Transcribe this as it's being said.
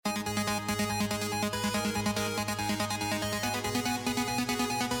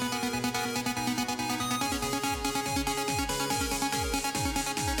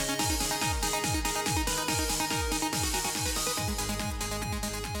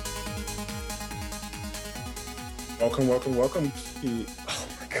Welcome. Oh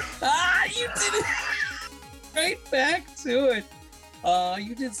my god. You did it! Right back to it.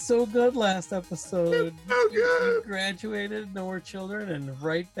 You did so good last episode. You graduated, no more children, and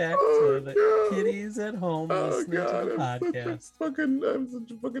right back to the kiddies at home listening to the podcast. I'm such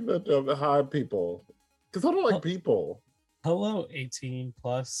a fucking nut job. Hi, people. Because I don't like people. Hello, 18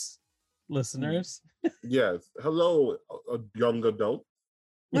 plus listeners. Yes. Hello, young adult,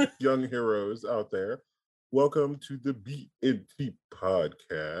 young heroes out there. Welcome to the B&T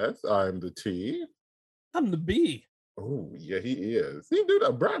podcast. I'm the T. I'm the B. Oh, yeah, he is. He do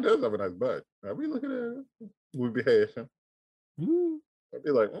that. Brian does have a nice butt. Are we looking at it? We be hashing. I'd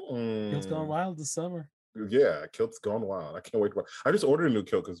be like, Kilt's gone wild this summer. Yeah, kilt's gone wild. I can't wait to. I just ordered a new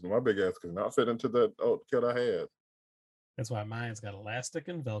kilt because my big ass could not fit into that old kilt I had. That's why mine's got elastic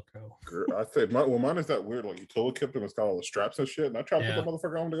and Velcro. Girl, I said, mine is that weird, like utility kilt and it's got all the straps and shit. And I tried to put the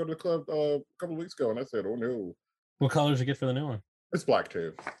motherfucker on to go to the club a couple of weeks ago, and I said, oh no. What color did you get for the new one? It's black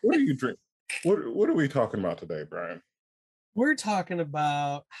too. What do you drink? What are we talking about today, Brian? We're talking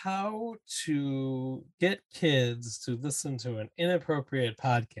about how to get kids to listen to an inappropriate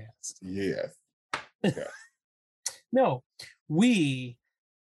podcast. Yes. No, we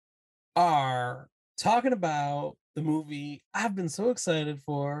are talking about the movie I've been so excited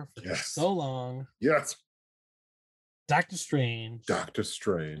for so long. Yes. Doctor Strange. Doctor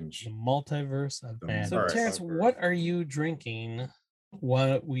Strange. The Multiverse of Madness. So, Terrence, what are you drinking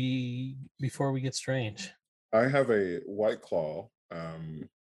before we get strange? I have a White Claw,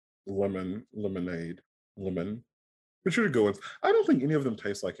 lemon, which are good ones. I don't think any of them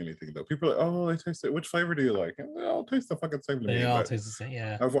taste like anything, though. People are like, oh, they taste it. Which flavor do you like? And they all taste the fucking same to me. They all taste the same,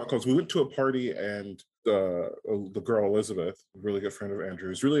 yeah. I have White Claws. We went to a party, and the girl, Elizabeth, a really good friend of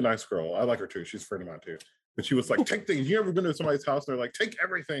Andrew's, really nice girl. I like her, too. She's a friend of mine, too. But she was like, take things. You ever been to somebody's house? They're like, take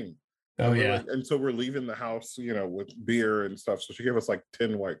everything. Oh, yeah. Like, and so we're leaving the house, with beer and stuff. So she gave us like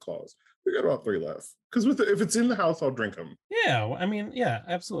 10 White Claws. We got about 3 left. Because if it's in the house, I'll drink them. Yeah, I mean, yeah,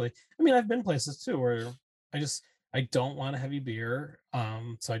 absolutely. I mean, I've been places too where I don't want a heavy beer.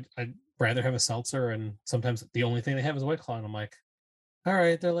 So I'd rather have a seltzer, and sometimes the only thing they have is White Claw. And I'm like, all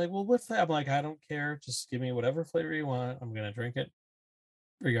right. They're like, well, what's that? I'm like, I don't care. Just give me whatever flavor you want. I'm gonna drink it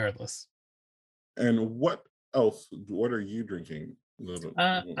regardless. And what else? What are you drinking?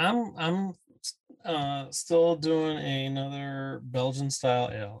 I'm still doing another Belgian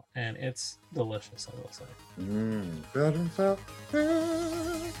style ale, and it's delicious, I will say. Belgian style.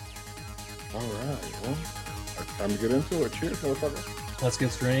 All right, well, it's time to get into it. Cheers, motherfucker. Let's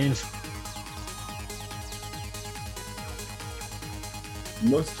get strange.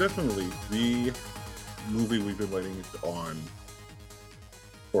 Most definitely the movie we've been waiting on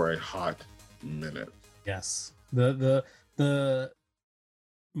for a hot minute. Yes, the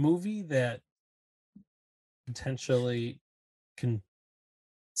movie that potentially can.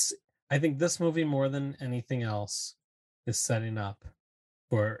 I think this movie, more than anything else, is setting up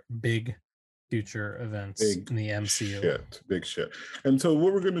for big future events in the MCU. Big shit. And so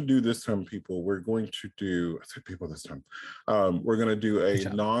what we're going to do this time, people, we're going to do, I said people this time, we're going to do a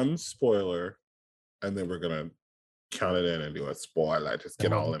non-spoiler, and then we're going to count it in and do a spoiler. Just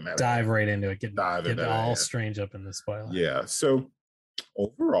get all in there. Dive right into it. Get all strange up in the spoiler. Yeah. So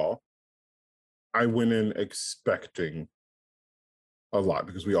overall, I went in expecting a lot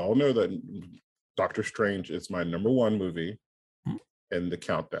because we all know that Doctor Strange is my number one movie in the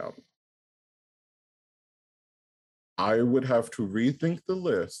countdown. I would have to rethink the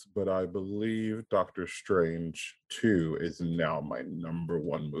list, but I believe Doctor Strange 2 is now my number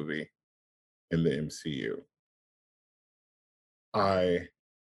one movie in the MCU. I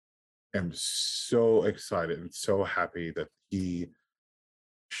am so excited and so happy that he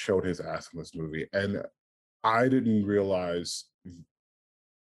showed his ass in this movie. And I didn't realize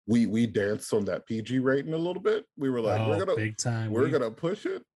we danced on that PG rating a little bit. We were like, we're gonna push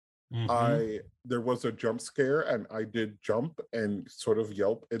it. There was a jump scare, and I did jump and sort of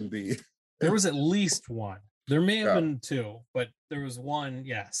yelp in the there was at least one. There may have been 2, but there was one,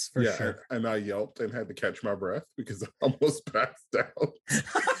 yes, for sure. And I yelped and had to catch my breath because I almost passed out.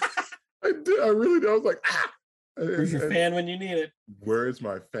 I did. I really did. I was like, ah! Where's your fan when you need it? Where is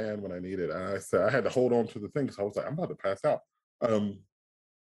my fan when I need it? And I said, I had to hold on to the thing because I was like, I'm about to pass out.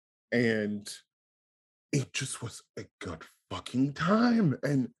 And it just was a good fucking time.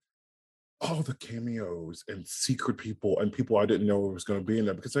 And all the cameos and secret people and people I didn't know was going to be in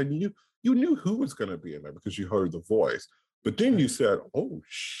there, because you knew who was going to be in there because you heard the voice. But then you said, oh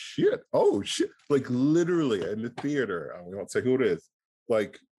shit, like literally in the theater, we won't say who it is,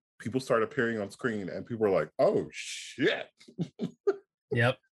 like people start appearing on screen and people were like, oh shit.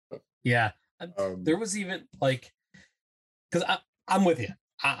 Yep. Yeah. There was even like because I'm with you.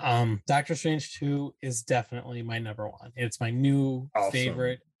 Doctor Strange 2 is definitely my number one. It's my new Awesome.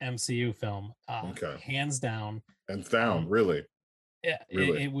 favorite MCU film, Okay. hands down. Hands down, Um, really. Really. it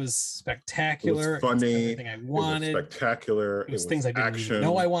was It was spectacular. It's funny. everything I It was wanted. spectacular. It It was was things I didn't even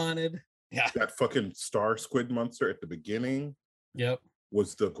know I action. wanted. Yeah. That fucking star squid monster at the beginning Yep.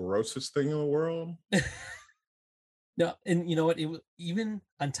 was the grossest thing in the world. No, and you know what? It was even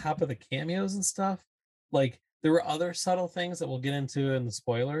on top of the cameos and stuff. Like there were other subtle things that we'll get into in the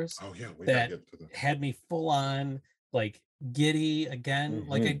spoilers Oh yeah, we gotta that get to the. had me full on like giddy again.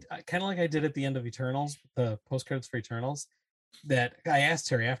 Like Mhm. I kind of like I did at the end of Eternals, the postcards for Eternals. That I asked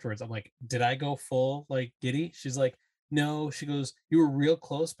Terry afterwards. I'm like, did I go full like giddy? She's like, no. She goes, you were real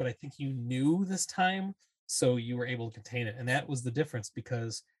close, but I think you knew this time, so you were able to contain it. And that was the difference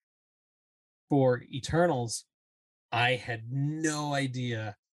because for Eternals, I had no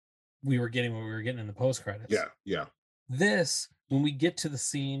idea we were getting what we were getting in the post credits. Yeah, yeah. This, when we get to the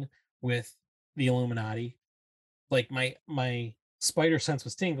scene with the Illuminati, like my spider sense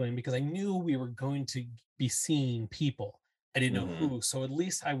was tingling because I knew we were going to be seeing people. I didn't know Mhm. who, so at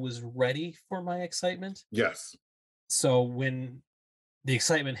least I was ready for my excitement. Yes, So when the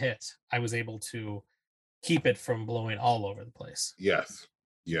excitement hit, I was able to keep it from blowing all over the place. yes,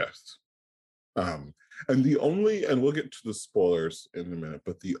 yes. Um, and the only, and we'll get to the spoilers in a minute,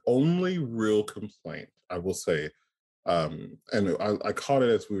 but the only real complaint I will say, and I caught it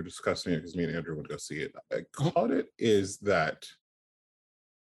as we were discussing it because me and Andrew went to go see it. I Mhm. caught it is that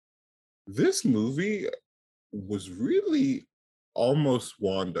this movie was really almost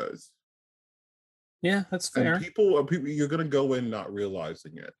Wanda's, Yeah, that's and fair. people, you're going to go in not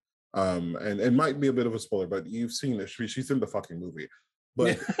realizing it. And it might be a bit of a spoiler, but you've seen it. She's in the fucking movie,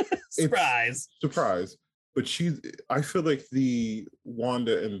 but it's Surprise. surprise. But I feel like the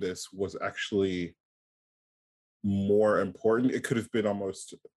Wanda in this was actually more important. It could have been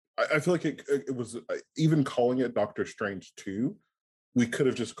almost. I feel like it was even calling it Doctor Strange 2. We could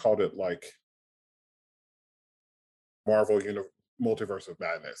have just called it like Marvel Multiverse of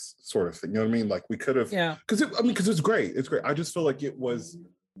Madness sort of thing. You know what I mean? Like we could have Yeah. because it's great. It's great. I just feel like it was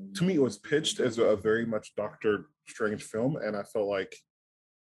to me it was pitched as a very much Doctor Strange film, and I felt like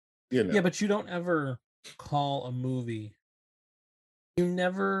you Yeah, know but you don't ever call a movie. You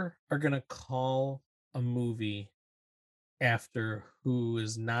never are going to call a movie after who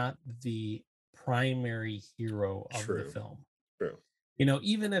is not the primary hero of the true, film. true. You know,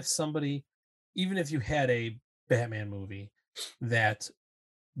 even if you had a Batman movie that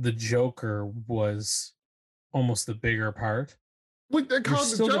the Joker was almost the bigger part, Like they you're called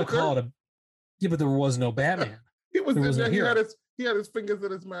the still going to call Joker. it a, yeah, but there was no Batman. He was There in was no there. hero. He had his fingers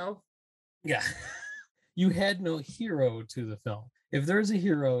in his mouth. Yeah. You had no hero to the film. If there's a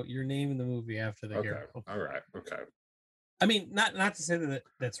hero, you're naming the movie after the Okay. hero. All right. Okay. I mean, not to say that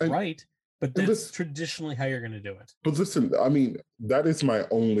that's And right, but and that's this traditionally how you're going to do it. but listen, I mean, that is my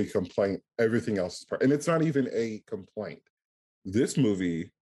only complaint. Everything else is and it's not even a complaint. This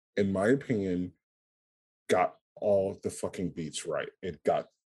movie, in my opinion, got all the fucking beats right.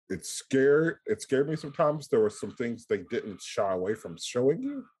 It scared me sometimes. There were some things they didn't shy away from showing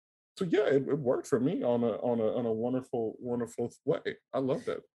you. So yeah, it worked for me on a wonderful, wonderful way. I loved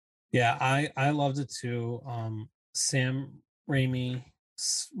it. Yeah, I loved it too. Sam Raimi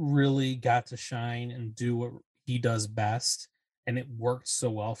really got to shine and do what he does best, and it worked so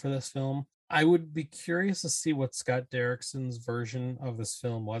well for this film. I would be curious to see what Scott Derrickson's version of this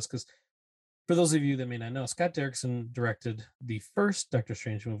film was, because for those of you that may not know, Scott Derrickson directed the first Doctor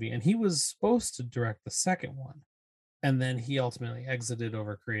Strange movie, and he was supposed to direct the second one, and then he ultimately exited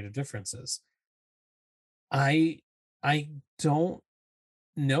over creative differences. I I don't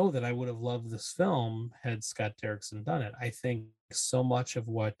know that I would have loved this film had Scott Derrickson done it. I think so much of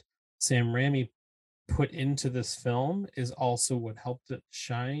what Sam Raimi put into this film is also what helped it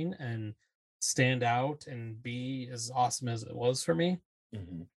shine and stand out and be as awesome as it was for me.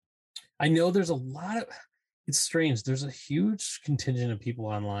 Mm-hmm. I know there's a lot of it's strange. There's a huge contingent of people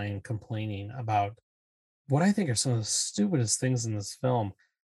online complaining about what I think are some of the stupidest things in this film.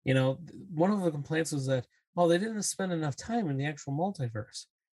 You know, one of the complaints was that, oh, they didn't spend enough time in the actual multiverse.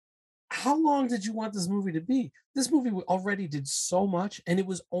 How long did you want this movie to be? This movie already did so much, and it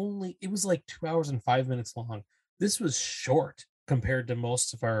was like 2 hours and 5 minutes long. This was short compared to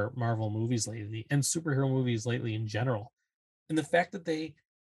most of our Marvel movies lately and superhero movies lately in general. And the fact that they,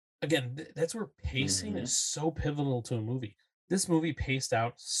 again, that's where pacing Mm-hmm. is so pivotal to a movie. This movie paced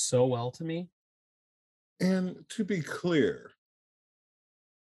out so well to me. And to be clear,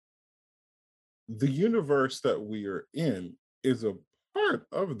 the universe that we are in is a part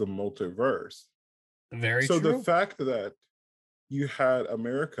of the multiverse. Very So the true. fact that you had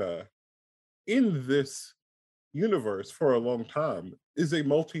America in this universe for a long time is a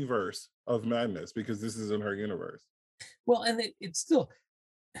multiverse of madness because this is in her universe. Well, and it's still,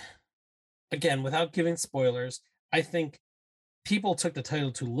 again, without giving spoilers, I think people took the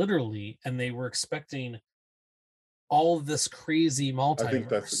title too literally and they were expecting all of this crazy I think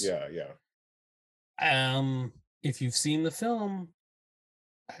that's multiverse. yeah. If you've seen the film,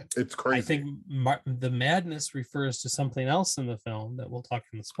 It's crazy. I think the madness refers to something else in the film that we'll talk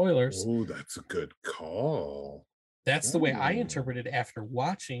in the spoilers. Oh, that's a good call. That's the way I interpreted after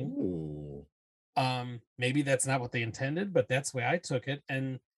watching. Ooh. Maybe that's not what they intended, but that's the way I took it.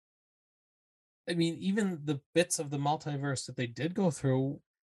 And I mean, even the bits of the multiverse that they did go through,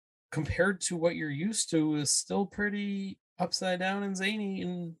 compared to what you're used to, is still pretty upside down and zany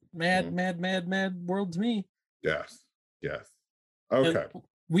and mad world to me. Yes. Okay. And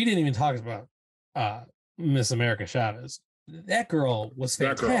we didn't even talk about Miss America Chavez. That girl was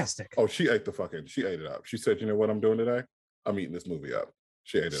fantastic. Oh, she ate it up. She said, "You know what I'm doing today? I'm eating this movie up."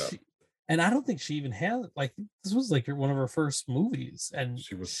 She ate it up. And I don't think she even had, like, this was like one of her first movies, and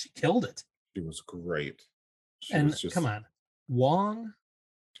she killed it. She was great. Come on, Wong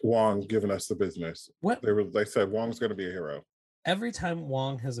giving us the business. What they said Wong's going to be a hero. Every time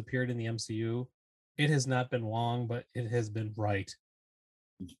Wong has appeared in the MCU, it has not been Wong, but it has been right.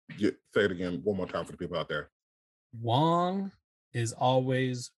 Say it again one more time for the people out there. Wong is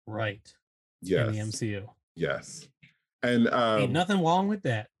always right. Yes. In the MCU. Yes. And ain't nothing wrong with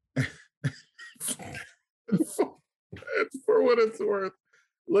that. For what it's worth,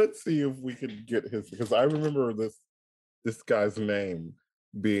 let's see if we can get his, because I remember this guy's name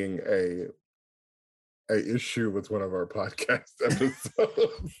being a issue with one of our podcast episodes.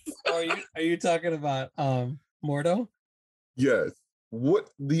 Are you talking about Mordo? Yes. What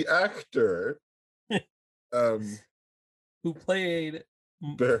the actor who played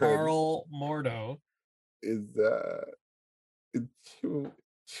Carl Mordo is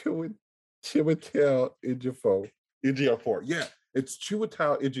Chiwetel Ejiofor. Yeah, it's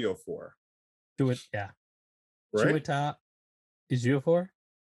Chiwetel Ejiofor. Yeah. Right? Chiwetel Ejiofor?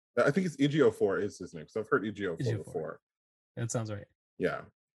 I think it's Ejiofor is his name, because I've heard Ejiofor before. That sounds right. Yeah.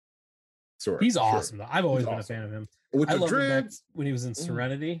 Sure. He's awesome, though. I've always been a fan of him. With I the loved him back dreads. when he was in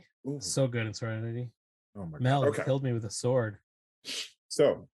Serenity. Ooh. So good in Serenity. Oh my Mel, God. you killed me with a sword.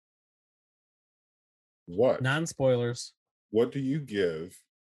 So, what? Non-spoilers. What do you give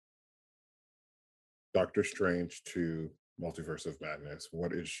Dr. Strange to Multiverse of Madness?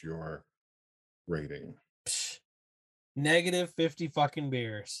 What is your rating? -50 fucking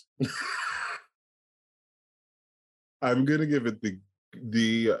beers. I'm gonna give it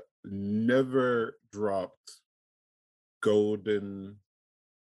the never dropped golden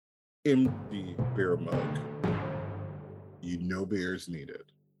empty beer mug. Beer's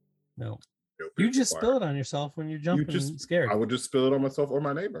needed. No you just spill it on yourself when you're jumping scared. I would just spill it on myself or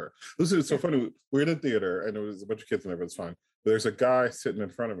my neighbor. Listen, it's so funny. We're in a theater and there was a bunch of kids and everyone's fine. But there's a guy sitting in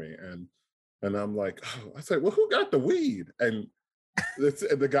front of me and I'm like, oh, I said, well, who got the weed? And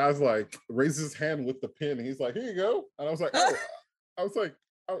the guy's like, raises his hand with the pen and he's like, here you go. And I was like, oh,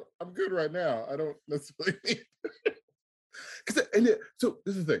 I'm good right now. I don't necessarily need it. So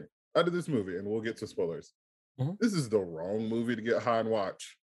this is the thing. Out of this movie, and we'll get to spoilers. Mm-hmm. This is the wrong movie to get high and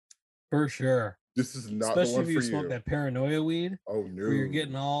watch. For sure. This is not especially the one if you smoke that paranoia weed. Oh no! Where you're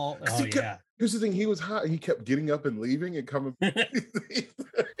getting all. Oh yeah. Here's the thing: he was hot. He kept getting up and leaving and coming. He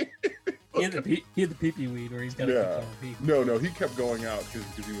had the pee-pee weed where he's got to pee. No, he kept going out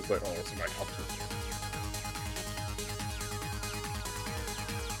because he was like, "Oh, somebody help him."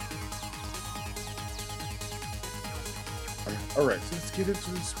 All right, so let's get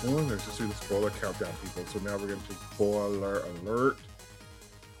into the spoilers. Let's do the spoiler countdown, people. So now we're going to spoiler alert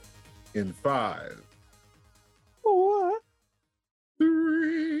in 5, 4,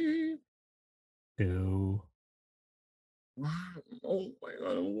 3, 2, 1. Oh my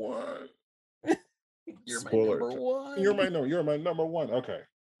God, 1. You're spoiler. My number one. You're my number one. Okay,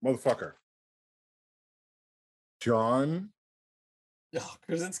 motherfucker. John.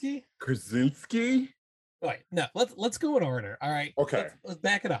 Krasinski. All right, no, let's go in order. All right. Okay. Let's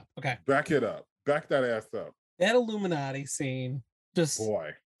back it up. Okay. Back it up. Back that ass up. That Illuminati scene, just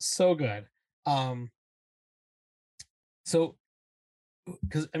so good. So,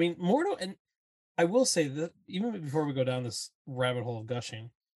 because I mean, Mordo, and I will say that even before we go down this rabbit hole of gushing,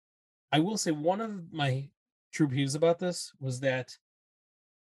 I will say one of my true peeves about this was that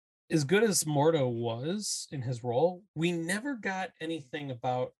as good as Mordo was in his role, we never got anything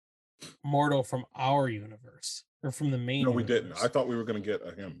about Mordo from our universe or from the main. No, we didn't. I thought we were going to get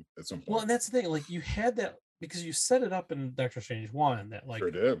him at some point. Well, and that's the thing. Like, you had that because you set it up in Doctor Strange 1 that like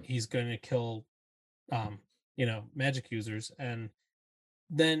Sure did. he's going to kill magic users, and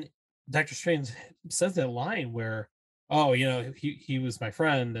then Doctor Strange says that line where, oh, he was my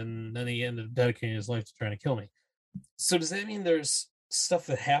friend, and then he ended up dedicating his life to trying to kill me. So does that mean there's stuff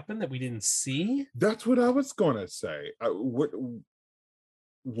that happened that we didn't see? That's what I was gonna say.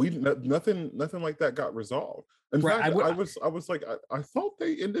 Nothing like that got resolved. In Right. fact, I was like, I thought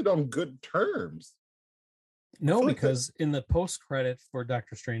they ended on good terms. I No, feel like that. because in the post credit for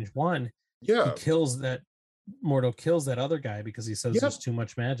Doctor Strange 1, he Yeah, kills that Mordo kills that other guy because he says yeah. there's too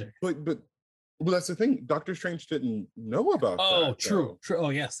much magic. But well, that's the thing. Doctor Strange didn't know about Oh, that true. though. True. Oh,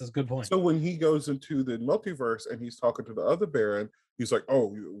 yes, that's a good point. So when he goes into the multiverse and he's talking to the other Baron, he's like,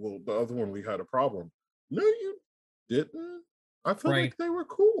 "Oh, well, the other one we had a problem." No, you didn't. I felt Right. like they were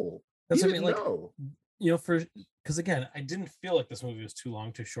cool. He That's what I mean. didn't Like, know. because again, I didn't feel like this movie was too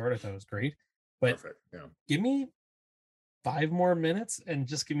long, too short. I thought it was great. But Perfect. Yeah. give me 5 more minutes and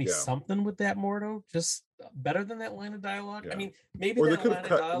just give me Yeah. something with that Mordo, just better than that line of dialogue. Yeah. I mean, maybe Or they that could have line of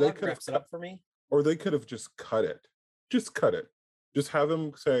cut. They dialogue could have wraps it cut. up for me. Or they could have just cut it. Just cut it. Just have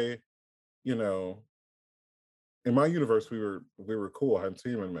them say, you know, in my universe, we were cool. I hadn't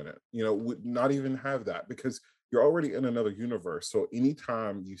seen him in a minute. Would not even have that because you're already in another universe. So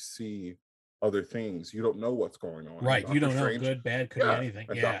anytime you see other things, you don't know what's going on. And Right. You Doctor don't know. Strange, Good, bad, could be yeah. anything.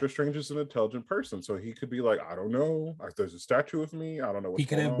 And Yeah. Doctor Strange is an intelligent person, so he could be like, I don't know. There's a statue of me. I don't know He what's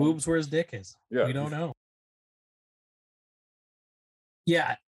could going have on. boobs where his dick is. Yeah. We don't know.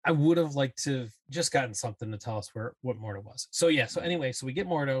 Yeah. I would have liked to have just gotten something to tell us what Mordo was. So yeah. So anyway, so we get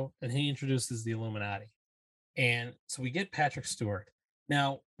Mordo and he introduces the Illuminati. And so we get Patrick Stewart.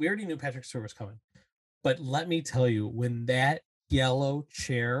 Now, we already knew Patrick Stewart was coming, but let me tell you, when that yellow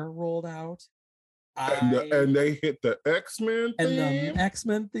chair rolled out, And they hit the X-Men and theme. the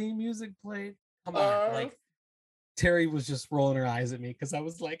X-Men theme music played. Come on, like Terry was just rolling her eyes at me because I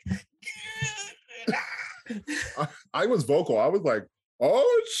was like, I was vocal. I was like,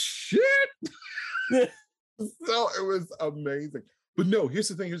 oh shit. So it was amazing. But no, here's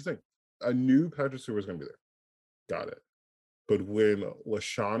the thing. I knew Patrick Stewart was going to be there. Got it. But when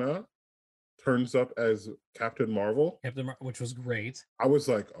Lashana turns up as Captain Marvel, which was great. I was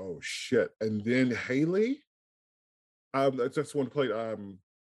like, oh shit. And then Haley, that's one played.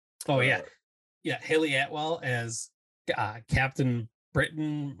 Yeah, Haley Atwell as Captain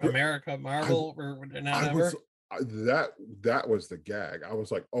Britain, America, Marvel, or whatever. That was the gag. I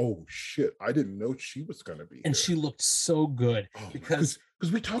was like, oh shit, I didn't know she was gonna be and here. She looked so good because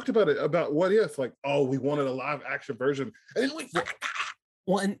we talked about it, about What If, like, oh, we wanted a live action version, and then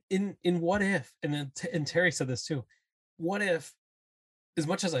well, and in What If, and then and Terry said this too, What If, as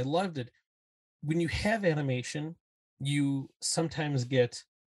much as I loved it, when you have animation, you sometimes get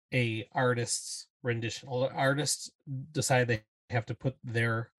a artist's rendition. Artists decide they have to put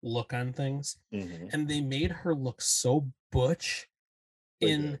their look on things, and they made her look so butch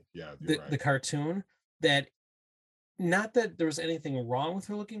in the cartoon that, not that there was anything wrong with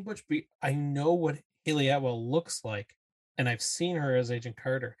her looking butch, but I know what Haley Atwell looks like, and I've seen her as Agent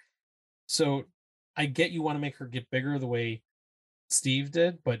Carter. So I get you want to make her get bigger the way Steve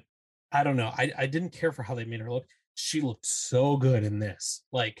did, but I don't know. I didn't care for how they made her look. She looked so good in this.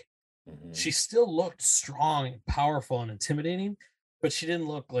 Like, she still looked strong and powerful and intimidating, but she didn't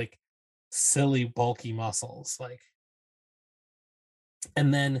look like silly, bulky muscles. Like,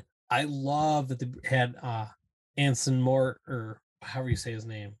 and then I love that they had Anson Mort, or however you say his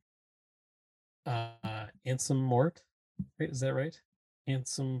name. Anson Mort, right? Is that right?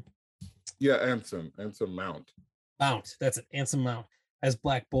 Anson. Yeah, Anson Mount. That's it. Anson Mount as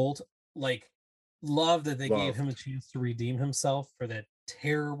Black Bolt. Like, love that they gave him a chance to redeem himself for that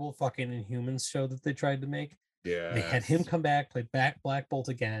terrible fucking Inhumans show that they tried to make. Yeah, they had him come back, play back Black Bolt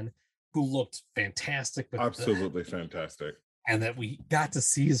again, who looked fantastic, but absolutely fantastic. And that we got to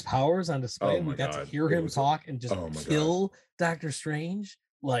see his powers on display. We got to hear him talk and just kill Dr. Strange.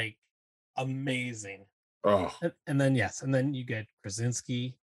 Like, amazing. Oh, and then you get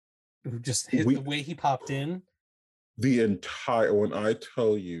Krasinski, who just hit the way he popped in. When I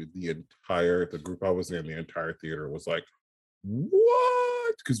tell you, the group I was in, the entire theater was like,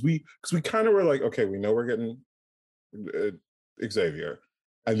 what? Because we kind of were like, okay, we know we're getting Xavier,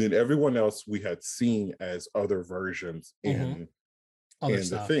 and then everyone else we had seen as other versions in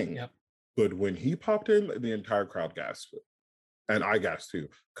the thing. Yep. But when he popped in, the entire crowd gasped, and I gasped too,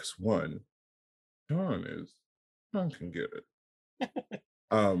 because one, John can get it.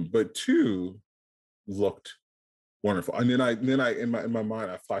 But two, looked wonderful. And then I in my mind,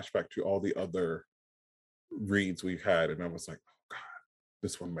 I flashed back to all the other reads we've had, and I was like, oh God,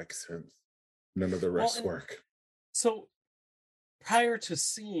 this one makes sense. None of the Well, rest and work. so prior to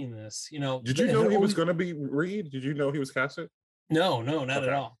seeing this, Did you it know had he was always going to be Reed? Did you know he was casted? no, not at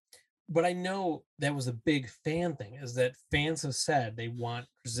Okay. all. But I know that was a big fan thing, is that fans have said they want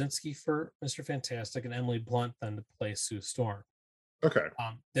Krasinski for Mr. Fantastic and Emily Blunt then to play Sue Storm. Okay.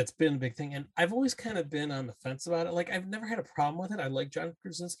 That's been a big thing, and I've always kind of been on the fence about it. Like, I've never had a problem with it. I like John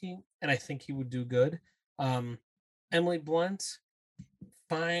Krasinski, and I think he would do good. Um, Emily Blunt,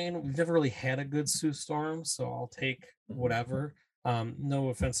 fine. We've never really had a good Sue Storm, so I'll take Mhm. whatever. No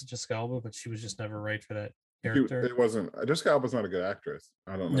offense to Jessica Alba, but she was just never right for that character. It wasn't. Jessica Alba's not a good actress.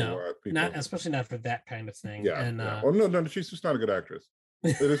 I don't know No, what not people. especially not for that kind of thing. Yeah, And yeah. Well, no, no, she's just not a good actress.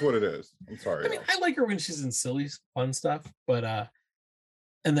 It is what it is. I'm sorry, I mean, y'all. I like her when she's in silly fun stuff, but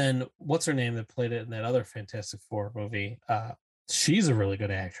and then what's her name that played it in that other Fantastic Four movie? She's a really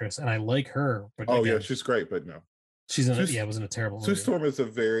good actress, and I like her. But Oh yeah, again, she's great, but no. she's in Sue, yeah, it was in a terrible Sue movie. Storm is a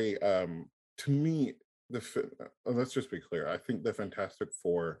very to me let's just be clear. I think the Fantastic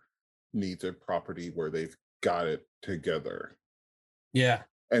Four needs a property where they've got it together. Yeah,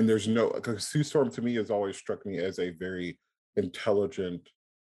 And there's no, because Sue Storm to me has always struck me as a very intelligent,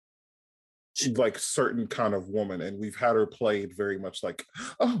 like certain kind of woman, and we've had her played very much like,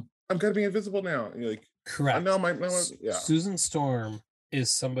 oh, I'm gonna be invisible now. And you're like, I know correct. yeah. Susan Storm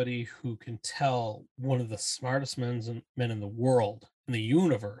is somebody who can tell one of the smartest men in the world, in the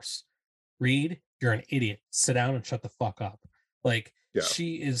universe, Reed, you're an idiot. Sit down and shut the fuck up. Like, Yeah,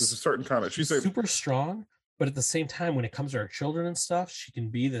 there's a certain kind of, she's she's a, super strong, but at the same time, when it comes to her children and stuff, she can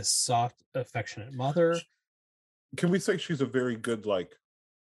be this soft, affectionate mother. can we say she's a very good like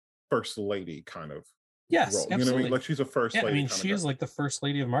first lady kind of Yes, role? You know what I mean? absolutely. Like she's a first Yeah, I lady mean, kind of she girl. is like the first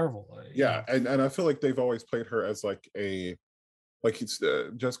lady of Marvel. Yeah, and I feel like they've always played her as like a, like it's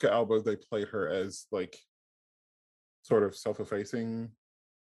Jessica Alba. They play her as like sort of self-effacing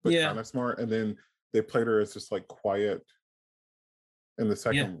but yeah, kind of smart, and then they played her as just like quiet in the yeah,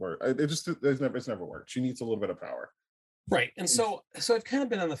 second word. It's never worked. She needs a little bit of power. right. And so I've kind of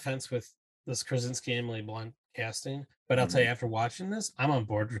been on the fence with this Krasinski Emily Blunt casting, but I'll tell you, Mhm. after watching this, I'm on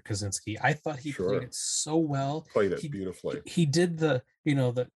board with Krasinski. I thought he played Sure, it so well. played it He beautifully. he did the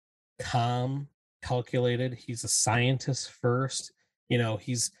calm, calculated. He's a scientist first.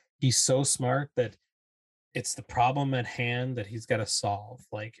 He's so smart that it's the problem at hand that he's got to solve.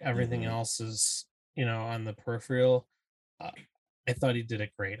 Like everything Mhm. else is, on the peripheral. Uh, I thought he did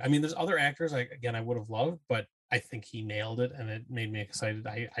it great. I mean, there's other actors I would have loved, but I think he nailed it, and it made me excited.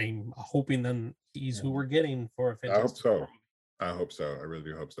 I'm hoping then he's who Mhm. we're getting for a I hope Fantastic Four so. movie. I hope so. I really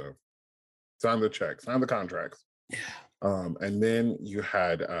do hope so. Sign the check, sign the contracts. Yeah, And then you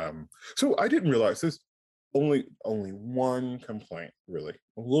had so I didn't realize this, only one complaint, really.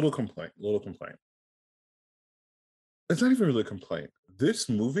 A little complaint. It's not even really a complaint. This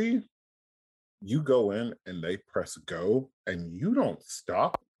movie, you go in and they press go and you don't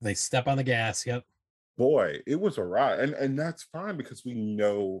stop. they step on the gas. Yep. Boy, it was a ride. And that's fine because we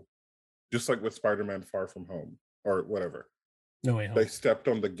know, just like with Spider-Man Far From Home or whatever, No way they home. stepped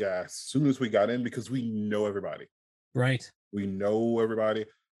on the gas as soon as we got in because we know everybody. Right. We know everybody.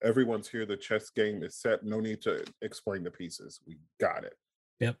 Everyone's here. The chess game is set. No need to explain the pieces. We got it.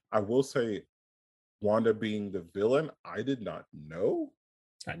 Yep. I will say, Wanda being the villain, I did not know.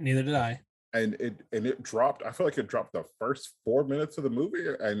 Neither did I. And it dropped. I feel like it dropped the first 4 minutes of the movie,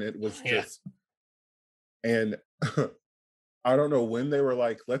 and it was Yeah. just. And I don't know when they were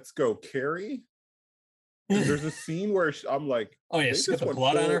like, "Let's go, Carrie." There's a scene where I'm like, Oh yeah, they she's got just the went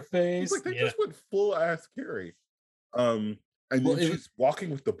blood on her full. I was face. like, they Yeah. just went full ass Carrie. Um, and Well, then she's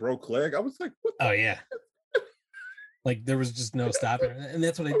walking with the broke leg. I was like, what oh the? yeah. Like there was just no stopping her. And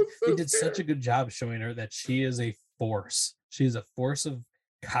that's what I was they so did such a scared. good job showing her that she is a force. She is a force of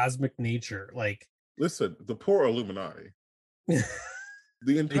cosmic nature. Like Listen, the poor Illuminati, the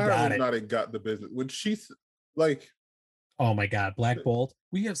they entire got it. Illuminati got the business. When she's like, Oh my god, Black Bolt.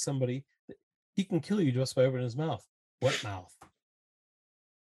 We have somebody he can kill you just by opening his mouth. What mouth?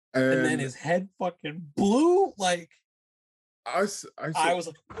 And then and his head fucking blew. Like I I said, was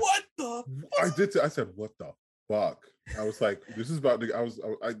like, what the I fuck? did. I said, what the fuck? I was like, this is about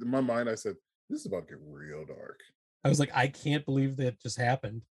to. In my mind, I said, this is about to get real dark. I was like, I can't believe that just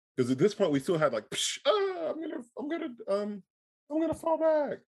happened. Because at this point, we still had like, I'm gonna fall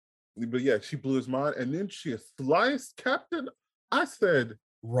back. But yeah, she blew his mind, and then she sliced Captain. I said,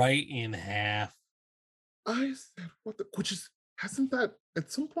 Right in half. what the? Which is, hasn't that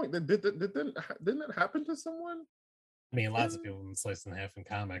at some point that didn't that happen to someone? I mean, lots of Uh, people have been sliced in half in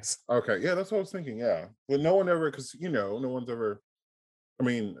comics. Okay, yeah, that's what I was thinking. Yeah, but no one ever, because no one's ever. I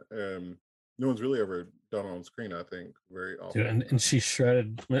mean, no one's really ever done on screen. I think very Dude, often. and she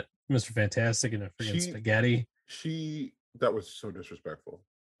shredded Mr. Fantastic and a freaking She spaghetti. that was so disrespectful.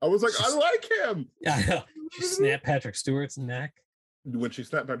 I was like, I She's like him. Yeah, I know. She snapped Patrick Stewart's neck. When she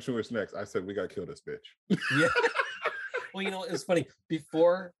snapped back to his neck, I said, "We gotta kill this bitch." Yeah. Well, it was funny.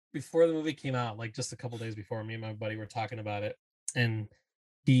 Before the movie came out, like just a couple days before, me and my buddy were talking about it, and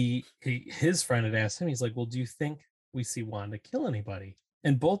his friend had asked him, he's like, "Well, do you think we see Wanda kill anybody?"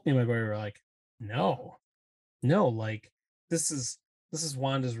 And both me and my buddy were like, "No, no, like this is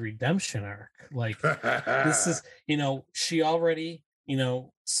Wanda's redemption arc. Like this is, she already,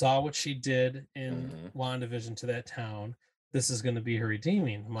 saw what she did in Mhm. WandaVision to that town. This is going to be her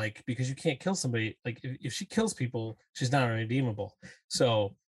redeeming. I'm like, because you can't kill somebody. Like, if she kills people, she's not redeemable.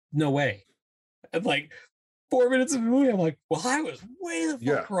 So, no way. And like 4 minutes of the movie, I'm like, well, I was way the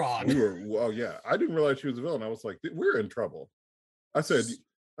Yeah, fuck wrong. we were. Well, yeah, I didn't realize she was a villain. I was like, we're in trouble. I said,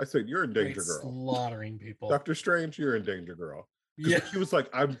 you're in Straight danger, girl. slaughtering people. Dr. Strange, you're in danger, girl. Because Yeah, she was like,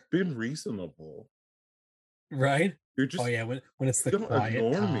 I've been reasonable. right. You're Oh just yeah, when it's the don't quiet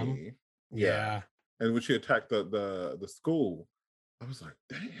ignore Tom. me. Yeah. Yeah, And when she attacked the school, I was like,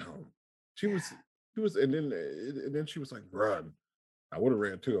 damn. She was and then she was like, run. I would have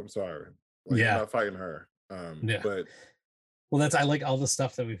ran too. I'm sorry. Like, I'm yeah, not fighting her. yeah. But Well, I like all the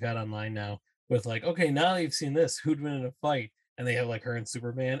stuff that we've had online now with like, okay, now you've seen this, who'd win in a fight? And they have like her and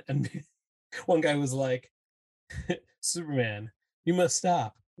Superman. And one guy was like, Superman, you must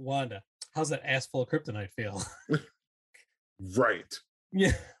stop. Wanda, how's that ass full of kryptonite feel? right.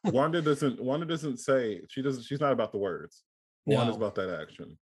 Yeah. Wanda doesn't say she's not about the words. Wanda's No, about that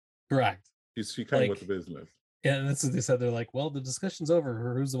action. correct. She came with the Like, business. yeah, and that's what they said. They're like, well, the discussion's over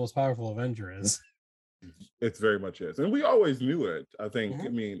for who's the most powerful Avenger is. It's very much is. And we always knew it. I think, I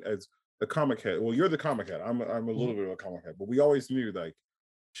Mhm, mean, as the comic head, well, you're the comic head. I'm a little mhm. bit of a comic head, but we always knew like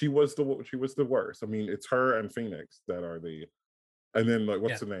she was the worst. I mean, it's her and Phoenix that are the and then like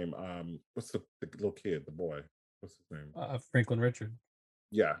what's Yeah. the name? What's the little kid, the boy? What's his name? Franklin Richard.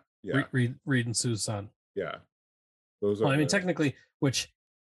 Yeah, yeah, Reed and Sue's son. yeah. Those Well, are I mean, the technically, which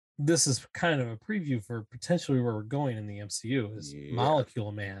this is kind of a preview for potentially where we're going in the MCU is yeah.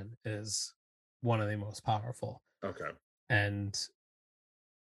 Molecule Man is one of the most powerful. Okay. And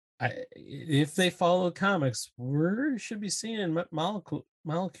if they follow the comics, we should be seeing Molecule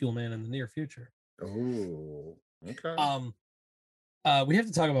Man in the near future. Oh, okay. Um, we have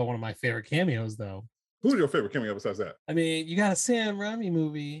to talk about one of my favorite cameos, though. Who's your favorite cameo besides that? I mean, you got a Sam Raimi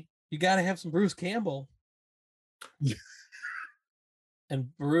movie, you got to have some Bruce Campbell,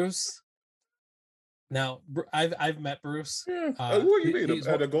 and Bruce. Now, I've met Bruce. Yeah. Where you meet him? He's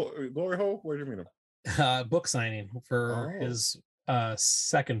At a glory hole? Where'd you meet him? book signing for Oh, his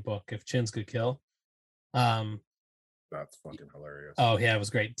second book, If Chins Could Kill. Um, that's fucking hilarious. oh yeah, it was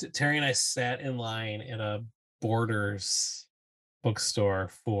great. Terry and I sat in line at a Borders bookstore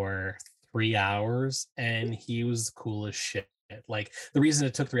for 3 hours, and he was the coolest shit. Like the reason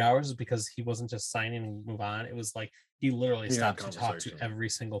it took 3 hours is because he wasn't just signing and move on. It was like he literally He had stopped to talk to conversation. every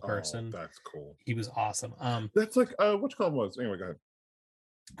single Oh, person. that's cool. He was awesome. That's like which column was? Anyway, go ahead.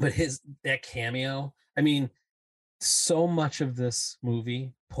 But that cameo, I mean, so much of this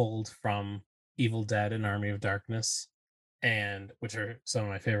movie pulled from Evil Dead and Army of Darkness, and which are some of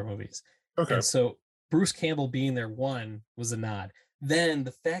my favorite movies. Okay. And so Bruce Campbell being there, one, was a nod. Then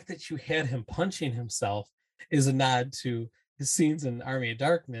the fact that you had him punching himself is a nod to his scenes in Army of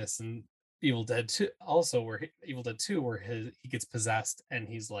Darkness and Evil Dead 2, also where Evil Dead 2, where he gets possessed and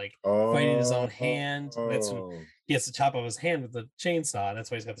he's like fighting his own hand. That's when Oh, he has to chop off his hand with the chainsaw. That's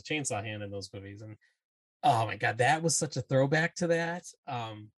why he's got the chainsaw hand in those movies. And oh my god, that was such a throwback to that.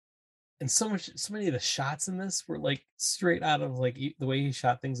 And so many of the shots in this were like straight out of like the way he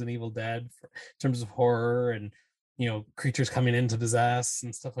shot things in Evil Dead in terms of horror and creatures coming in to possess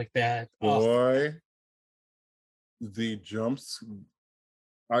and stuff like that. Oh boy, the jumps.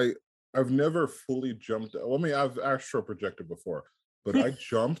 I I've never fully jumped. Well, I mean, I've astral projected before, but I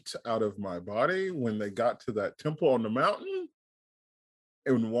jumped out of my body when they got to that temple on the mountain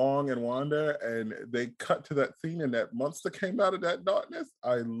and Wong and Wanda, and they cut to that scene, and that monster came out of that darkness.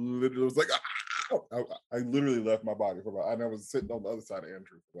 I literally was like, "Ah!" I literally left my body for about, and I was sitting on the other side of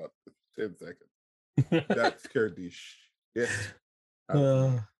Andrew for about 10 seconds. That scared the shit out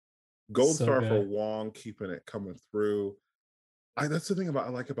of me. Gold so star for good. Wong, keeping it coming through. That's the thing I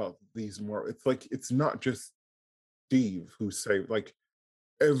like about these more. It's like it's not just Steve who saved. Like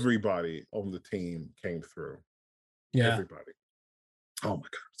everybody on the team came through. Yeah. Everybody. Oh my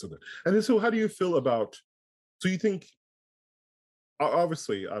god, so good. And then, so, how do you feel about? So you think?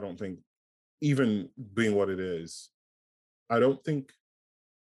 Obviously, I don't think even being what it is, I don't think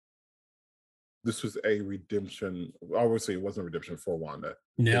this was a redemption. Obviously, it wasn't a redemption for Wanda. It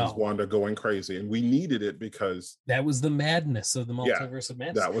was No, Wanda going crazy, and we needed it because that was the madness of the yeah, multiverse of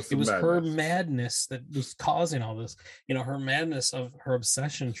madness. that was It the was her madness. madness that was causing all this. You know, her madness of her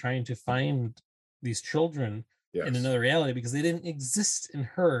obsession trying to find these children in Yes, another reality because they didn't exist in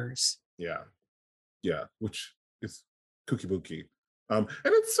hers. yeah, yeah, which is kooky booky. And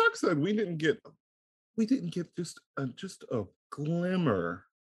it sucks that we didn't get just a glimmer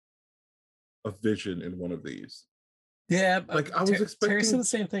of Vision in one of these. Yeah, Like I was Terry said expecting. the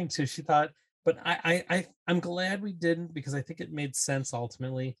same thing too. She thought, but I'm glad we didn't because I think it made sense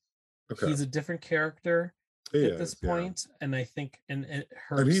ultimately. Okay, He's a different character he at this is, yeah, point, and I think and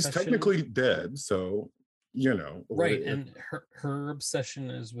her and he's obsession, technically dead, so right, and her obsession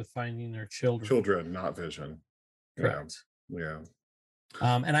is with finding their children. children, not Vision. Yeah, Correct. yeah,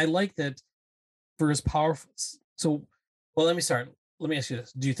 And I like that for as powerful. So, well, let me start. Let me ask you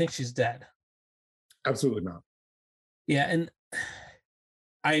this: do you think she's dead? absolutely not. Yeah, and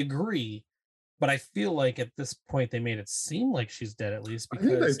I agree, but I feel like at this point they made it seem like she's dead at least I think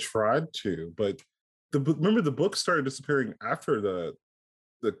they because tried to, but remember the book started disappearing after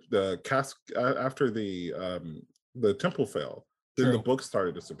the cast after the temple fell. Then the true. book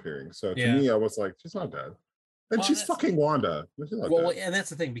started disappearing. So to Yeah. me, I was like, she's not dead, and Well, she's that's fucking Wanda. She's not well, dead. and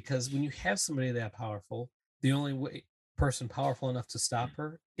that's the thing because when you have somebody that powerful, the only person powerful enough to stop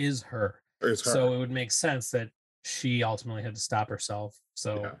her is her. It's So her. it would make sense that she ultimately had to stop herself.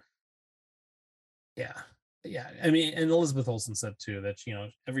 So Yeah, yeah. Yeah. I mean, and Elizabeth Olsen said too that,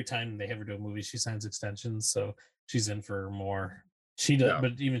 every time they have her do a movie, she signs extensions. So she's in for more. She does, yeah.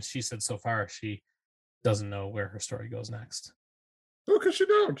 but even she said so far, she doesn't know where her story goes next. Well, because she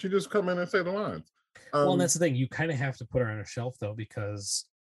don't. She just come in and say the lines. Well, and Um. that's the thing. You kind of have to put her on a shelf though, because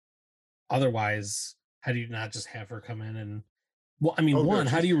otherwise, how do you not just have her come in and, well, I mean, Oh no, one,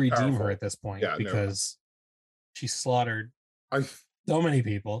 how she's do you too redeem her powerful. at this point? Yeah. No. Because she slaughtered I so many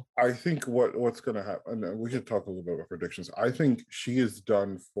people. I think what's going to happen, and we could talk a little bit about predictions. I think she is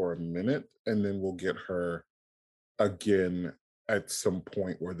done for a minute, and then we'll get her again at some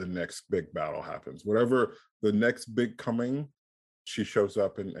point where the next big battle happens. Whatever the next big coming, she shows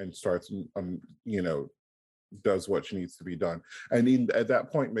up and starts, does what she needs to be done. And at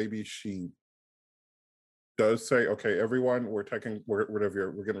that point, maybe she does say, "Okay, everyone, we're getting rid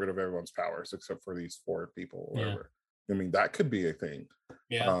of everyone's powers except for these four people, or Yeah. whatever." I mean, that could be a thing.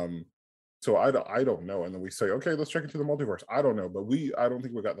 Yeah. Um, so I don't know. And then we say, okay, let's check into the multiverse. I don't know, but I don't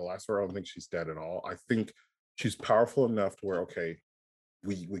think we got the last of her. I don't think she's dead at all. I think she's powerful enough to where, okay,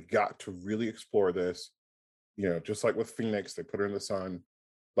 we got to really explore this. Just like with Phoenix, they put her in the sun.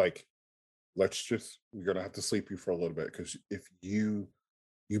 Like, we're gonna have to sleep you for a little bit because if you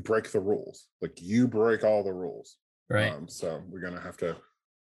break the rules, like you break all the rules. Right. So we're gonna have to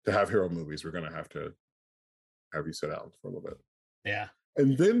have hero movies. We're gonna have to have you sit down for a little bit. Yeah.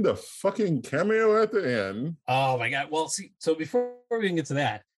 And then the fucking cameo at the end. Oh my God. Well, see, so before we can get to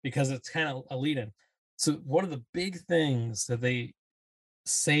that, because it's kind of a lead in. So one of the big things that they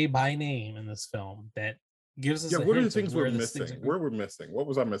say by name in this film that gives us Yeah, a what are the hint of things we're where this things missing? are going. Where we're missing? What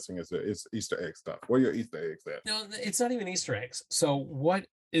was I missing? Is Easter egg stuff? Where are your Easter eggs at? No, it's not even Easter eggs. So what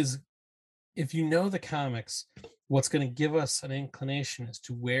is, if you know the comics, what's going to give us an inclination as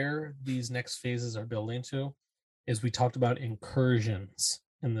to where these next phases are building to is we talked about incursions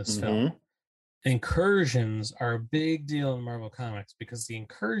in this film. Mm-hmm. Incursions are a big deal in Marvel Comics because the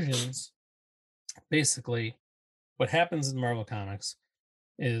incursions, basically, what happens in Marvel Comics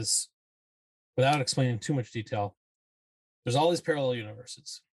is, without explaining too much detail, there's all these parallel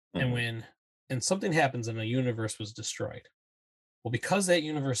universes. And Mm-hmm. and something happens and a universe was destroyed. Well, because that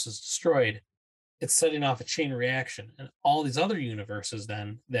universe is destroyed, it's setting off a chain reaction. And all these other universes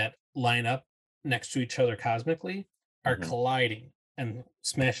then that line up next to each other cosmically are Mm-hmm. colliding and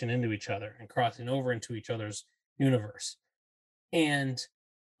smashing into each other and crossing over into each other's universe. And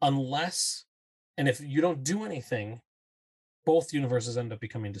unless, and if you don't do anything, both universes end up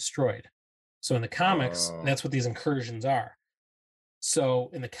becoming destroyed. So in the comics, Oh. that's what these incursions are. So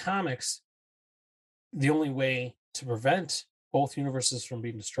in the comics, the only way to prevent both universes from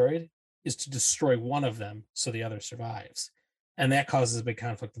being destroyed is to destroy one of them so the other survives. And that causes a big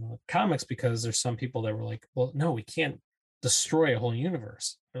conflict in the comics because there's some people that were like, well, no, we can't destroy a whole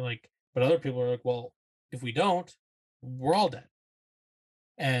universe. They're like, but other people are like, well, if we don't, we're all dead.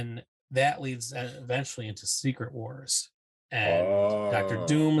 And that leads eventually into Secret Wars. And Doctor Oh.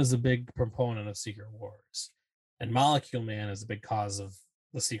 Doom is a big proponent of Secret Wars. And Molecule Man is a big cause of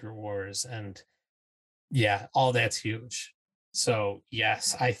the Secret Wars. And yeah, all that's huge. So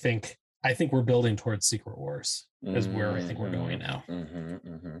yes, I think we're building towards Secret Wars is where I think we're Mm-hmm. going now. Mm-hmm.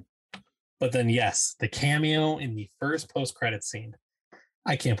 Mm-hmm. But then, yes, the cameo in the first post-credit scene.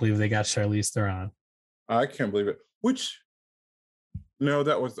 I can't believe they got Charlize Theron. I can't believe it. Which no,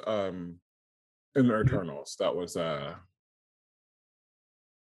 that was in the Eternals. That was not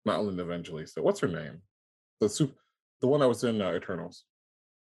Linda Evangelista. What's her name? The one that was in Eternals.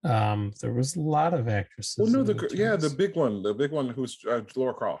 There was a lot of actresses. Well, no, the big one who's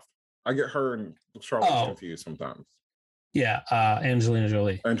Laura Croft. I get her and Charlotte confused sometimes. Yeah, Angelina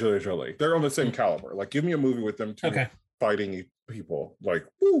Jolie. They're on the same caliber. Like, give me a movie with them two fighting people. Like,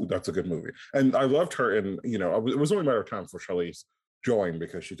 ooh, that's a good movie. And I loved her in, it was only a matter of time for Charlize joined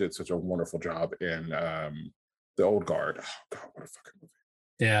because she did such a wonderful job in The Old Guard. Oh God, what a fucking movie!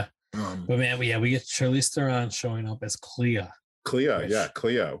 Yeah, but man, we get Charlize Theron showing up as Clea.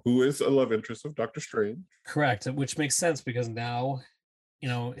 Clea, who is a love interest of Dr. Strange. Correct, which makes sense because now,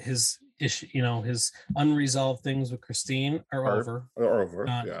 his issue, his unresolved things with Christine are over.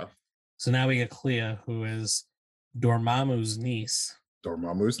 Yeah. So now we get Clea, who is Dormammu's niece.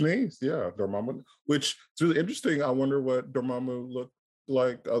 Dormammu, which is really interesting. I wonder what Dormammu looked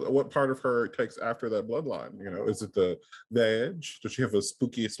like, what part of her takes after that bloodline. Is it the veg? Does she have a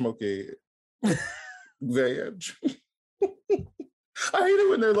spooky, smoky veg? I hate it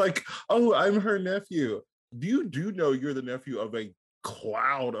when they're like, "Oh, I'm her nephew." You do know you're the nephew of a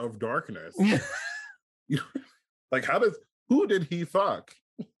cloud of darkness. Like, who did he fuck?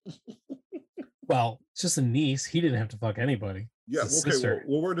 Well, it's just a niece. He didn't have to fuck anybody. Yeah, okay.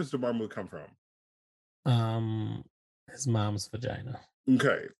 Well, where does Dormammu come from? His mom's vagina.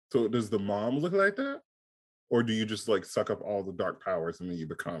 Okay, so does the mom look like that, or do you just like suck up all the dark powers and then you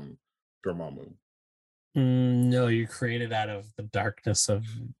become Dormammu? No, you create it out of the darkness of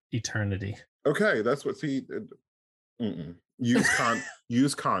eternity. Okay, that's what.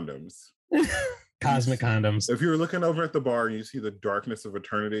 Use condoms. Cosmic condoms. If you're looking over at the bar and you see the darkness of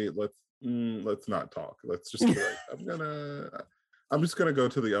eternity, let's not talk. Let's just be like, I'm just gonna go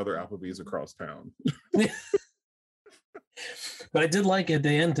to the other Applebee's across town. But I did like at the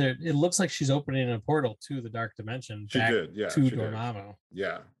end there, it looks like she's opening a portal to the dark dimension. To Dormammu.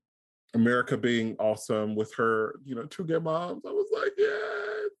 Yeah. America being awesome with her, two gay moms. I was like,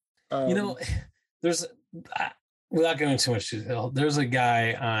 yeah. There's without going too much detail, there's a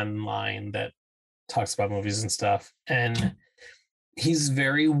guy online that talks about movies and stuff, and he's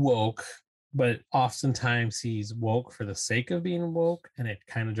very woke, but oftentimes he's woke for the sake of being woke, and it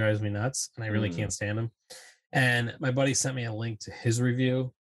kind of drives me nuts, and I really can't stand him. And my buddy sent me a link to his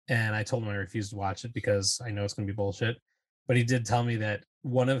review, and I told him I refused to watch it because I know it's going to be bullshit. But he did tell me that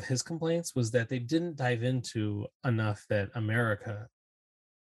one of his complaints was that they didn't dive into enough that America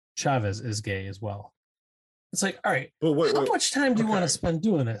Chavez is gay as well. It's like, all right, how much time do you want to spend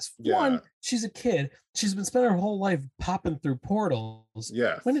doing this? Yeah. One, she's a kid. She's been spending her whole life popping through portals.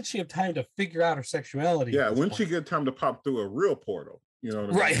 Yeah. When did she have time to figure out her sexuality? Yeah, when she get time to pop through a real portal? You know what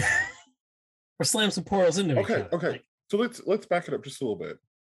I mean? Right. Or slam some portals into each other. Okay. So let's back it up just a little bit.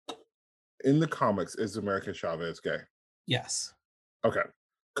 In the comics, is America Chavez gay? Yes. Okay.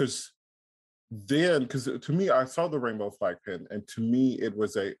 Because to me, I saw the rainbow flag pin, and to me, it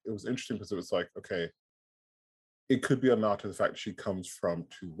was interesting because it was like, okay, it could be a nod to the fact she comes from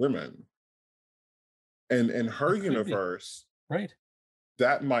two women. And in her universe, right,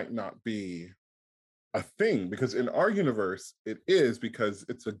 that might not be a thing, because in our universe, it is, because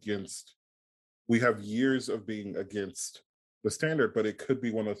we have years of being against the standard, but it could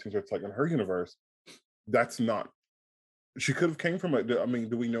be one of those things where it's like in her universe, that's not. She could have came from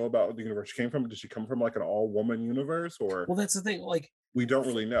do we know about the universe she came from? Did she come from like an all-woman universe, or? Well, that's the thing. Like, we don't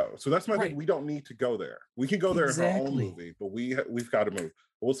really know. So that's my thing. We don't need to go there. We can go there in our own movie, but we've got to move.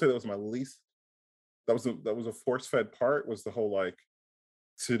 I will say that was my least. That was a force-fed part. Was the whole like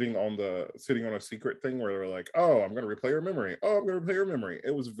sitting on a secret thing where they were like, oh, I'm going to replay her memory. Oh, I'm going to replay her memory.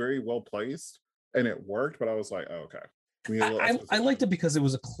 It was very well placed and it worked, but I was like, oh, okay. I liked it because it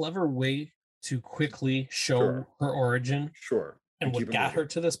was a clever way to quickly show her origin. Sure. And what got her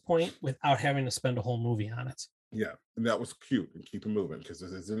to this point without having to spend a whole movie on it. Yeah. And that was cute, and keep it moving, because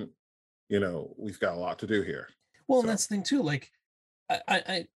this isn't, we've got a lot to do here. Well, and that's the thing too. Like,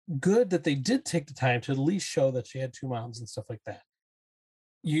 I good that they did take the time to at least show that she had two moms and stuff like that.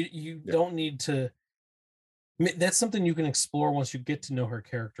 You don't need to. That's something you can explore once you get to know her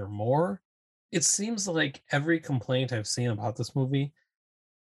character more. It seems like every complaint I've seen about this movie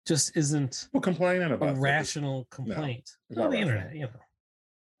just isn't complaining about a rational complaint. No, on the internet,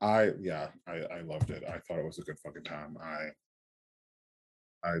 I loved it. I thought it was a good fucking time. I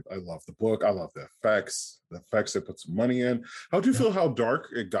love the book. I love the effects. The effects they put some money in. How do you feel how dark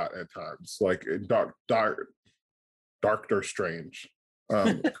it got at times? Like in Doctor Strange.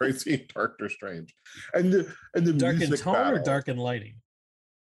 Crazy Dr.Strange, and the Dark in music tone or battle. dark in lighting?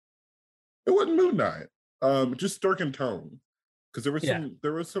 It wasn't Moon Knight. Just dark in tone, because Yeah.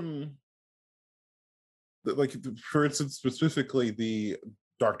 there was some, like, for instance, specifically the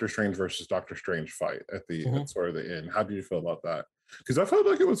Doctor Strange versus Doctor Strange fight Mhm. at sort of the end. How do you feel about that? Because I felt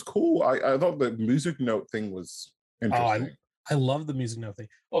like it was cool. I thought the music note thing was Oh, interesting. I love the music note thing.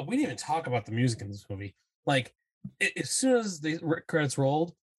 Oh, we didn't even talk about the music in this movie. Like, as soon as the credits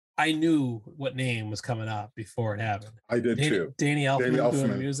rolled, I knew what name was coming up before it happened. I did too. Danny Danny Elfman doing the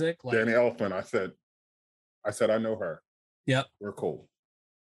Elfman. music. Like, Danny Elfman. I said I know her. yep. We're cool.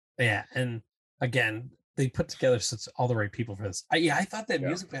 Yeah. And again, they put together such all the right people for this. I thought that Yeah.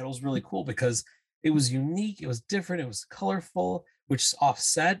 music battle was really cool because it was unique, it was different, it was colorful, which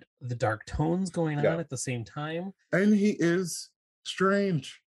offset the dark tones going on Yeah. at the same time. And he is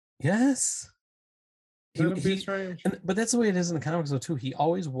strange. Yes. Let him be strange. But that's the way it is in the comics though too. He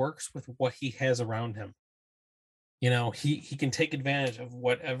always works with what he has around him. You know, he can take advantage of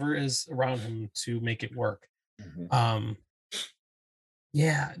whatever is around him to make it work. Mm-hmm.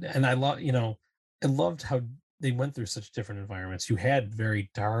 Yeah, and I loved how they went through such different environments. You had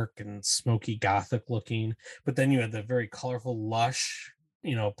very dark and smoky gothic looking, but then you had the very colorful, lush,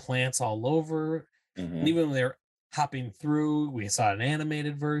 plants all over. Mm-hmm. And even when they're hopping through, we saw an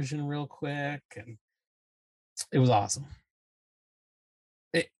animated version real quick, and it was awesome.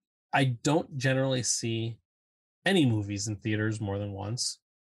 I don't generally see any movies in theaters more than once.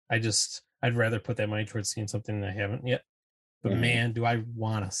 I'd rather put that money towards seeing something that I haven't yet. But Mm-hmm. man, do I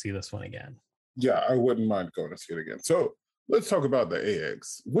want to see this one again. Yeah, I wouldn't mind going to see it again. So let's talk about the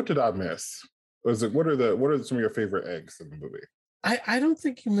eggs. What did I miss? What are some of your favorite eggs in the movie? I don't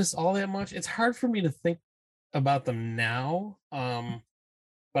think you missed all that much. It's hard for me to think about them now.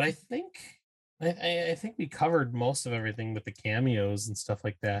 But I think we covered most of everything with the cameos and stuff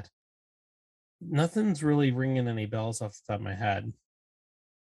like that. Nothing's really ringing any bells off the top of my head.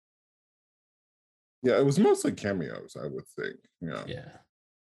 Yeah, it was mostly cameos, I would think. Yeah. Yeah.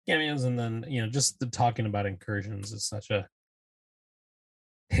 Cameos, and then just the talking about incursions is such a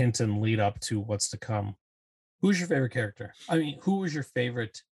hint and lead up to what's to come. Who's your favorite character? I mean, who was your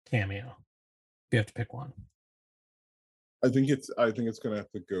favorite cameo? If you have to pick one. I think it's gonna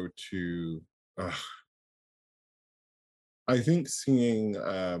have to go to I think seeing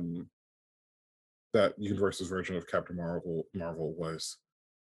that universe's version of Captain Marvel was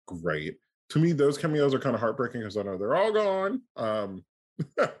great. To me, those cameos are kind of heartbreaking because I know they're all gone.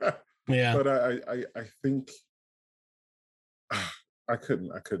 Yeah. But I think I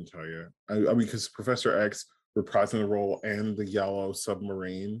couldn't tell you. I mean, because Professor X reprising the role and the Yellow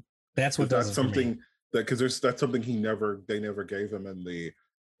Submarine. That's what does That's it for something me. that's something they never gave him in the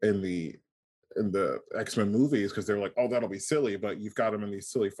X-Men movies, because they're like, oh, that'll be silly, but you've got him in these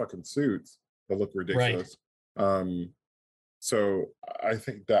silly fucking suits that look Right. ridiculous. So I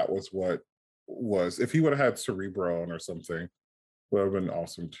think that was what was, if he would have had Cerebro on or something, would have been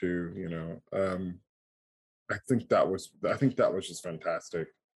awesome too. I think that was just fantastic.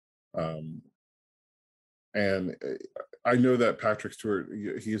 Um, and I know that Patrick Stewart,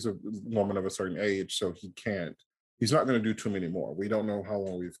 he's a woman of a certain age, so he's not going to do too many more. We don't know how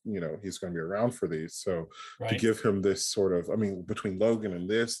long he's going to be around for these. So to Right. give him this sort of, I mean, between Logan and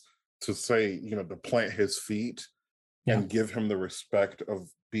this, to say, to plant his feet and give him the respect of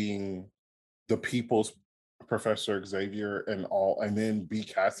being the people's Professor Xavier and then be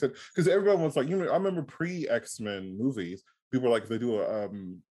casted, because everyone was like, I remember pre-X-Men movies, people were like, if they do a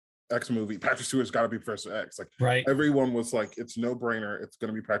X movie, Patrick Stewart's got to be Professor X. Like, Right. everyone was like, it's no brainer, it's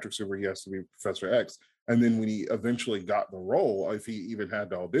going to be Patrick Stewart, he has to be Professor X. And then when he eventually got the role, if he even had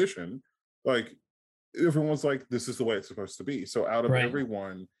to audition, like, everyone was like, this is the way it's supposed to be. So out of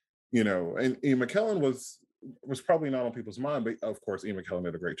everyone, and Ian McKellen was probably not on people's mind, but of course Ian McKellen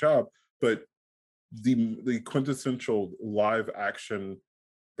did a great job. But the quintessential live action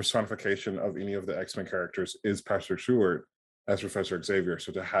personification of any of the X-Men characters is Patrick Stewart as Professor Xavier.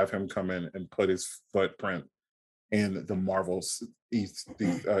 So to have him come in and put his footprint in the Marvel's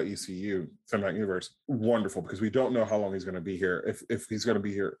ECU cinematic universe, wonderful, because we don't know how long he's going to be here, if he's going to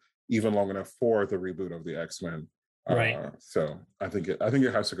be here even long enough for the reboot of the X-Men. Right. So I think it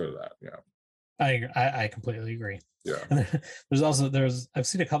has to go to that. Yeah. I completely agree. Yeah. And I've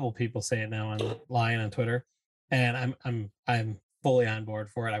seen a couple of people say it now online on Twitter, and I'm fully on board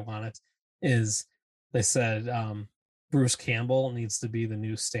for it. I want it. Is they said Bruce Campbell needs to be the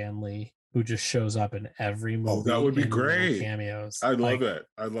new Stan Lee, who just shows up in every movie. Oh, that would be great. Cameos. I'd love it.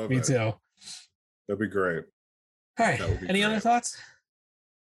 Me too. That'd be great. All right. Any other thoughts?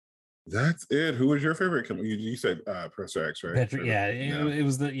 That's it. Who was your favorite? You said Professor X, right? Patrick, yeah, it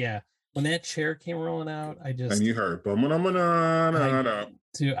was when that chair came rolling out, And you heard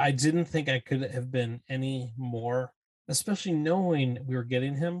I didn't think I could have been any more, especially knowing we were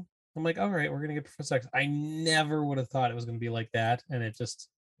getting him. I'm like, all right, we're gonna get Professor X. I never would have thought it was gonna be like that, and it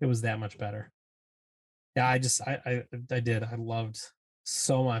was that much better. Yeah, I did. I loved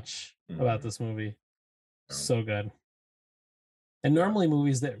so much about this movie. So good. And normally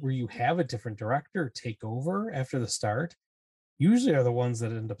movies where you have a different director take over after the start usually are the ones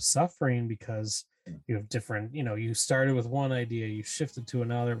that end up suffering because you have different, you started with one idea, you shifted to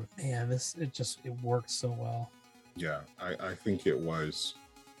another, but man, it worked so well. Yeah, I think it was.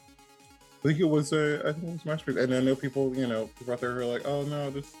 I think it was masterpiece. And I know people, people out there who are like, oh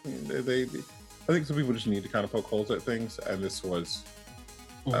no, they I think some people just need to kind of poke holes at things, and this was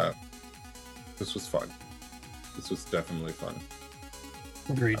fun. This was definitely fun.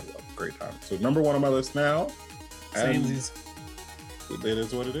 Agreed. Great time. So number 1 on my list now. Samesies. It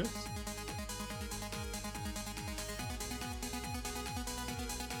is what it is.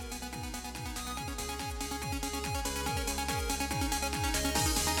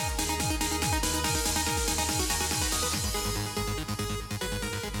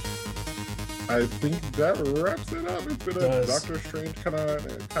 I think that wraps it up. It's been a Dr.Strange kind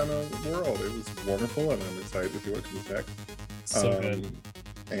of world. It was wonderful, and I'm excited to see what comes next. So good.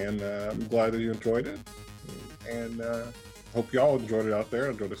 And I'm glad that you enjoyed it. And hope y'all enjoyed it out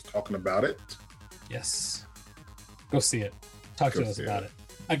there. Enjoyed us talking about it. Yes. Go see it. Talk to us about it.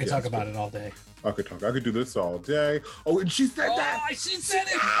 I could talk about it all day. I could do this all day. Oh, and she said that. She said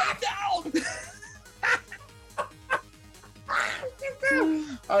it right now.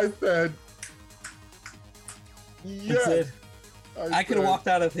 I said, yes. I could have walked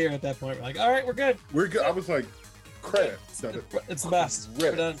out of here at that point. We're like, all right, we're good. We're good. I was like, credits. It's the best.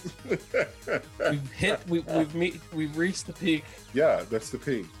 We're done. We've reached the peak. Yeah, that's the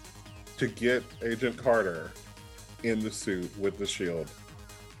peak. To get Agent Carter in the suit with the shield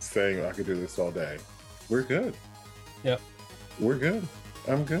saying I could do this all day. We're good. Yep. We're good.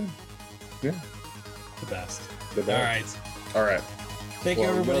 I'm good. Yeah. The best. All right. Thank you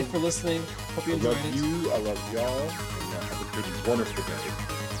everybody for listening. Hope you enjoyed it. I love y'all. And y'all have a good, wonderful day.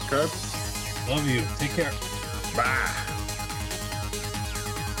 Okay? Love you. Take care. Bye.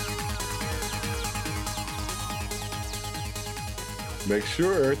 Make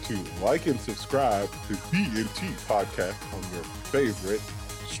sure to like and subscribe to BNT Podcast on your favorite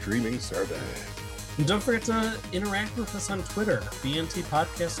streaming service. And don't forget to interact with us on Twitter. BNT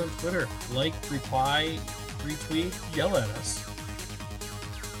Podcast on Twitter. Like, reply, retweet, yell at us.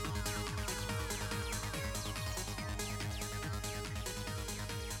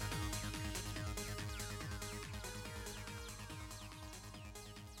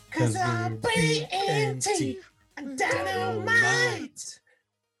 Cause I'm BNT. Dynamite.